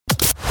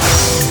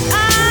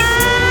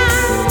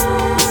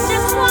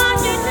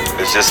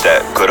It's just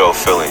that good old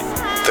feeling.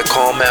 The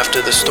calm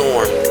after the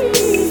storm.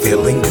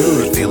 Feeling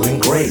good, feeling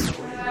great.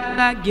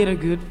 I get a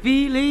good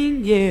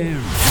feeling, yeah.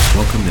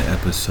 Welcome to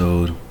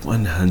episode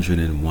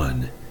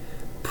 101,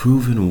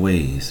 Proven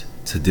Ways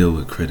to Deal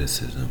with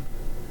Criticism.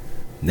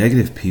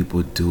 Negative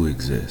people do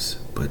exist,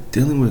 but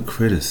dealing with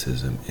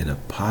criticism in a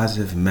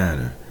positive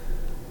manner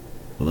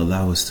will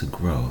allow us to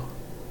grow.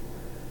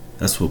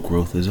 That's what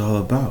growth is all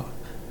about.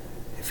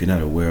 If you're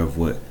not aware of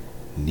what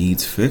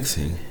needs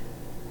fixing,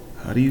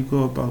 how do you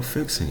go about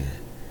fixing it?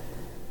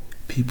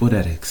 People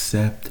that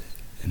accept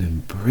and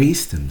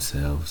embrace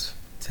themselves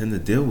tend to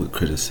deal with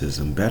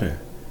criticism better.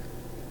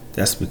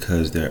 That's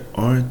because there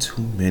aren't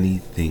too many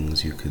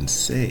things you can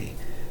say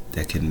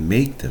that can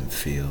make them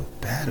feel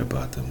bad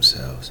about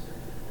themselves.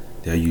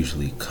 They're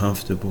usually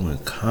comfortable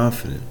and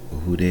confident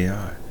with who they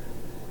are.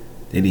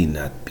 They need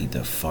not be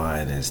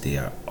defined, as they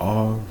are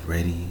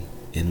already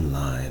in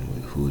line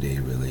with who they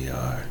really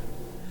are.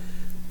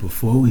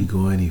 Before we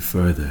go any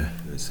further,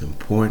 it's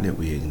important that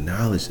we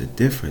acknowledge the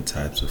different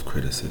types of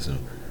criticism.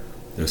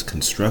 There's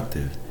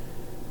constructive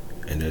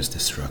and there's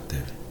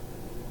destructive.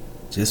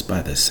 Just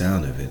by the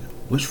sound of it,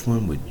 which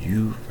one would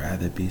you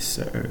rather be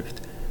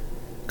served?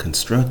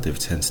 Constructive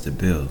tends to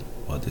build,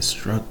 while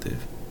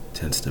destructive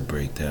tends to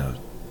break down.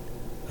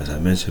 As I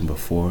mentioned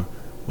before,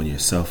 when your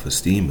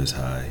self-esteem is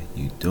high,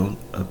 you don't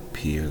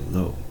appear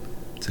low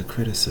to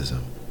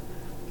criticism.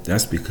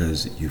 That's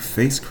because you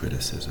face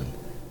criticism.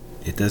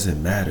 It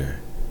doesn't matter,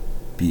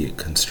 be it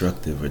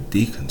constructive or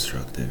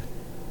deconstructive.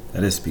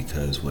 That is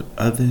because what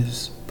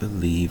others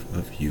believe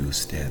of you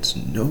stands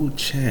no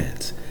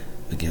chance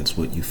against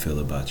what you feel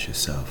about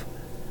yourself.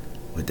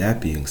 With that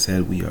being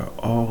said, we are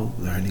all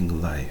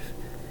learning life,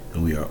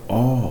 and we are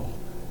all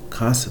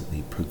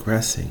constantly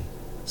progressing,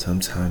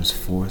 sometimes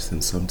forced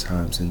and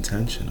sometimes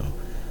intentional.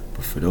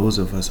 But for those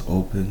of us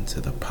open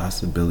to the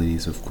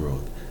possibilities of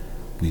growth,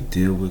 we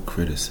deal with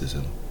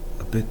criticism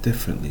a bit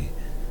differently.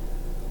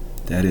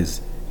 That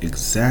is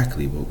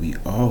exactly what we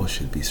all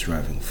should be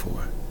striving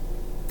for,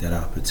 that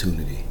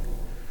opportunity.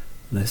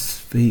 Let's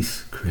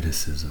face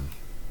criticism,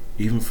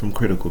 even from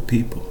critical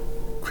people.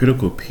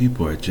 Critical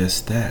people are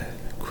just that,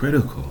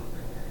 critical.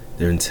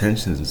 Their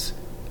intentions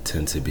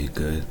tend to be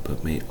good,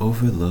 but may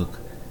overlook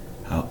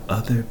how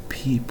other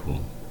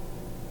people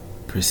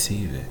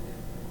perceive it.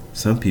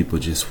 Some people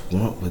just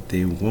want what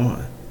they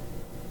want,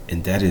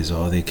 and that is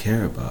all they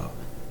care about.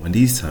 When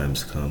these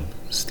times come,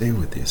 stay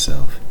with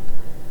yourself.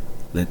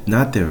 Let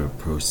not their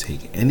approach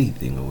take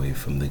anything away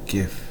from the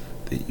gift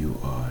that you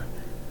are.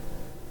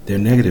 Their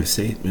negative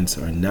statements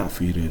are not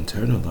for you to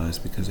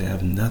internalize because they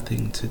have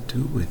nothing to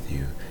do with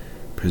you.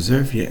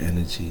 Preserve your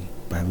energy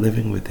by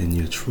living within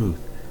your truth.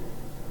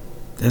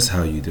 That's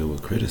how you deal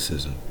with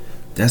criticism.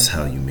 That's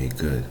how you make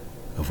good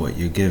of what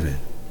you're given.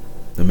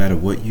 No matter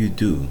what you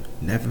do,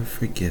 never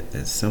forget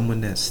that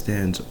someone that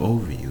stands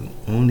over you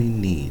only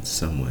needs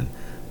someone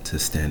to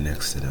stand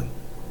next to them.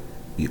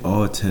 We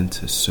all tend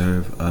to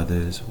serve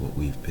others what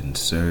we've been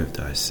served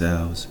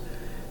ourselves.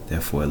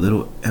 Therefore, a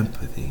little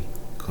empathy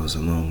goes a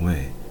long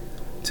way.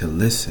 To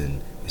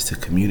listen is to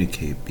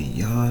communicate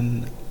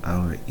beyond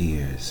our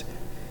ears.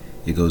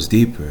 It goes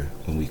deeper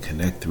when we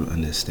connect through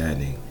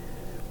understanding.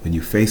 When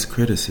you face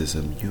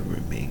criticism, you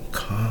remain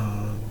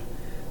calm.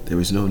 There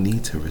is no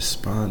need to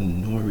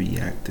respond nor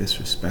react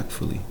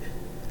disrespectfully.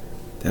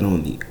 That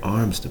only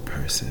arms the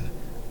person,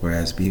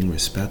 whereas being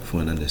respectful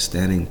and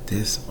understanding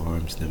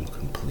disarms them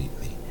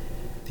completely.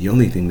 The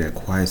only thing that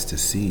quiets the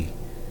sea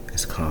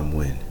is calm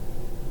wind.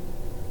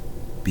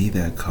 Be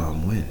that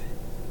calm wind.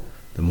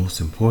 The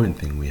most important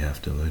thing we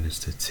have to learn is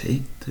to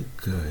take the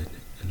good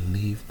and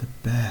leave the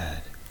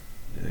bad.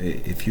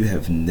 If you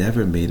have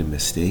never made a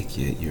mistake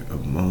yet, you're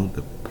among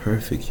the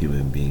perfect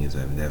human beings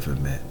I've never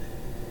met.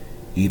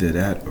 Either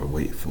that or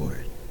wait for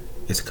it.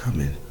 It's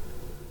coming.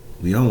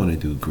 We all want to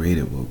do great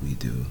at what we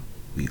do.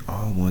 We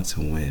all want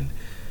to win.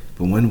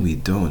 But when we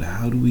don't,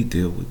 how do we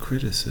deal with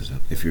criticism?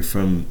 If you're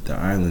from the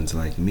islands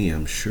like me,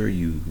 I'm sure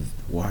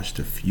you've watched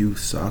a few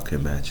soccer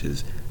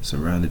matches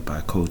surrounded by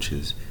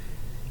coaches.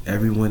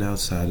 Everyone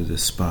outside of the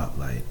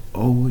spotlight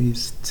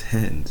always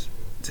tends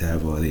to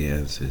have all the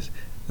answers,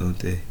 don't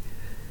they?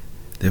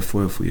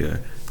 Therefore, if we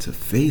are to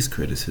face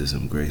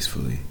criticism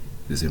gracefully,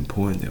 it is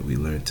important that we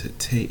learn to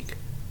take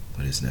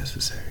what is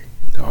necessary.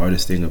 The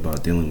hardest thing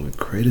about dealing with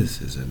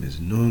criticism is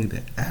knowing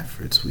the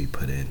efforts we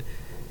put in.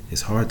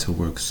 It's hard to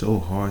work so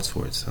hard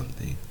towards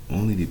something,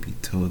 only to be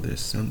told there's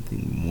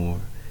something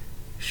more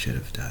you should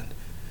have done.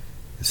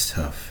 It's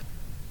tough,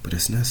 but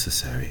it's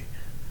necessary.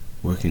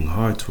 Working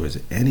hard towards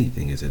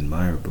anything is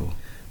admirable,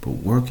 but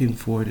working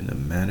for it in a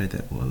manner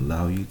that will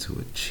allow you to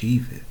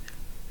achieve it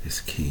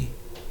is key.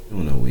 We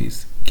don't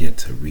always get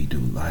to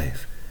redo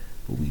life,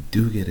 but we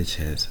do get a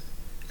chance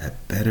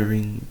at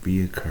bettering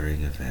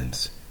reoccurring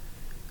events.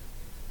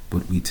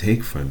 What we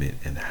take from it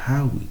and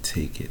how we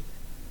take it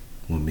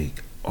will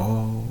make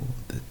all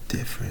the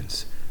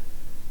difference.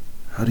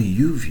 How do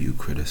you view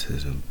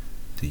criticism?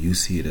 Do you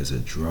see it as a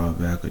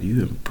drawback, or do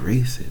you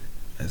embrace it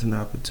as an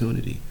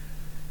opportunity?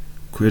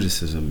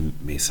 Criticism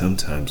may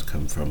sometimes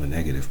come from a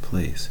negative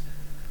place,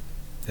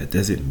 That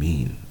doesn't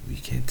mean we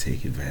can't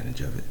take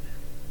advantage of it.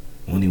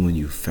 Only when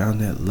you found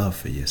that love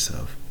for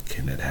yourself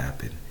can that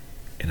happen,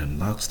 and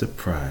unlocks the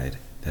pride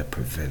that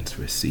prevents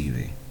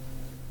receiving.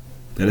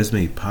 That is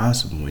made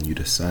possible when you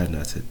decide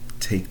not to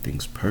take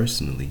things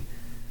personally.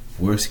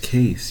 Worst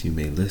case, you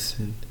may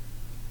listen,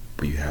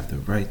 but you have the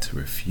right to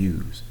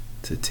refuse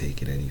to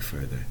take it any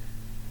further.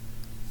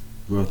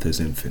 Growth is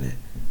infinite.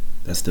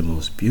 That's the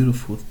most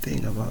beautiful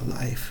thing about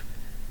life.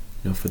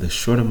 For the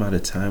short amount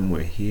of time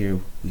we're here,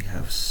 we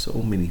have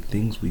so many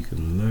things we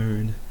can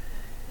learn.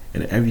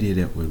 And every day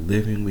that we're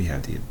living, we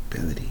have the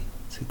ability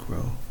to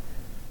grow.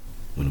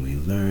 When we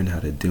learn how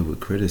to deal with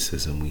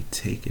criticism, we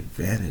take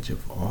advantage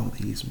of all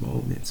these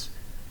moments.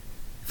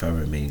 If I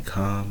remain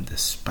calm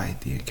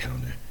despite the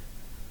encounter,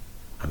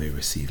 I may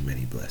receive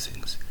many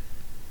blessings.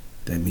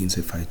 That means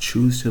if I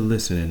choose to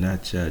listen and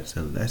not judge,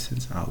 the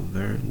lessons I'll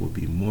learn will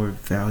be more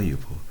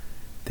valuable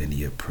than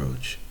the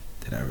approach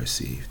that I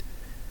received.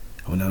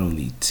 I will not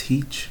only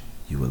teach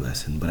you a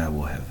lesson, but I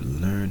will have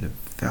learned a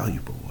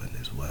valuable one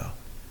as well.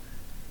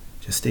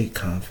 Just stay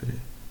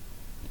confident,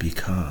 be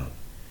calm,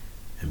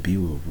 and be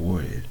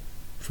rewarded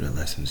for the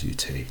lessons you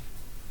take.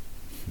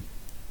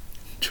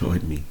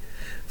 Join me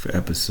for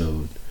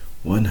episode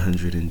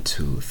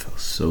 102. It felt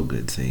so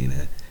good saying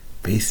that.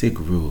 Basic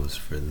rules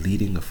for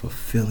leading a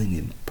fulfilling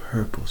and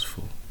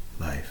purposeful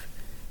life.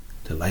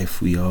 The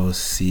life we all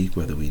seek,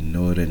 whether we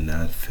know it or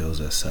not,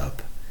 fills us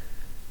up.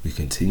 We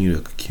continue to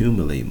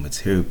accumulate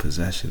material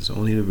possessions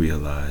only to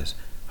realize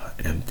how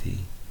empty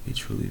we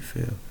truly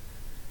feel.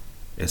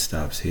 It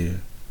stops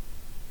here.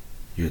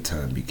 Your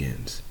time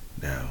begins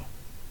now.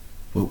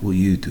 What will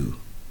you do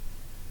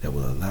that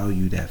will allow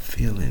you that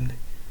feeling?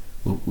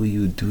 What will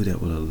you do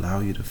that will allow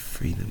you the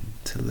freedom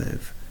to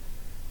live?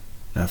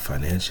 Not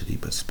financially,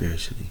 but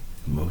spiritually,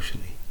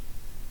 emotionally,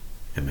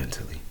 and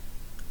mentally.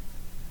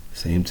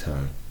 Same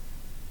time,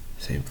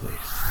 same place.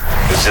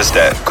 It's just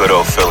that good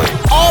old feeling.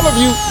 All of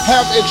you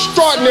have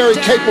extraordinary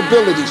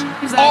capabilities.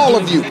 All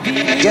of you.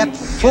 Get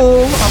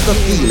full of the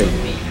feeling,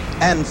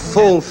 and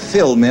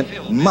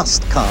fulfillment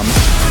must come.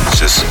 It's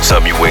just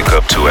something you wake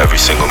up to every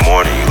single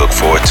morning, you look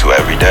forward to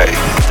every day.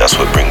 That's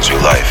what brings you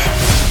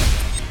life.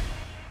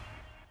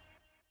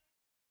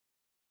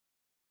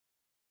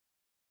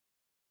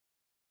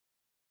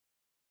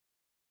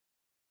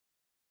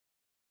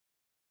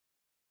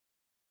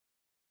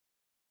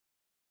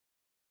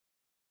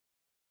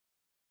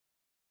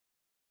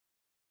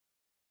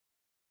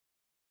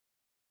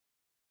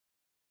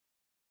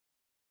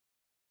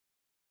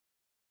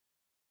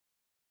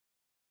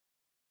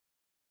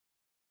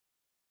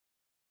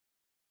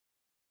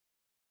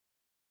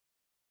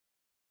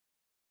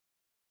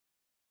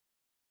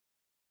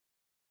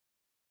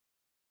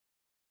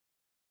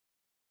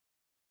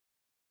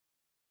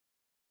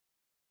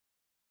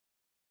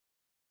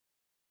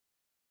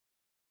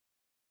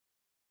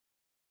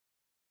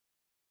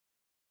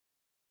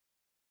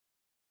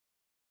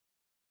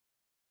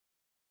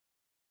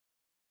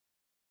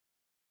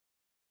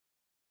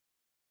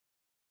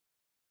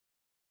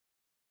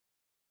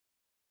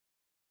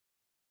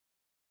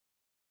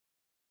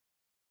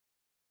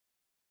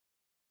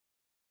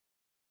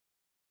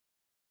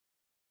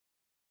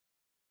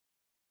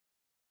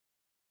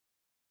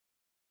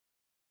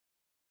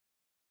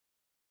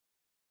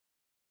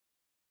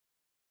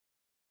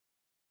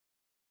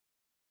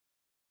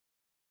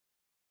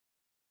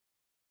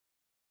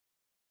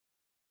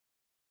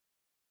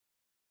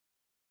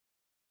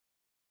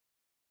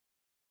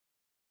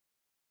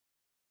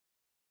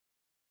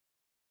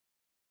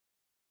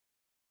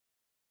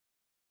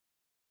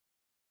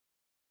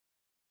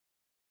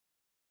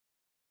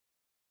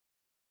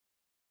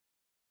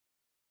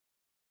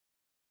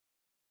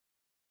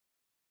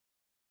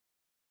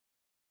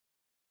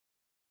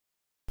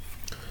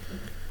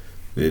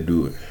 They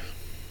do it.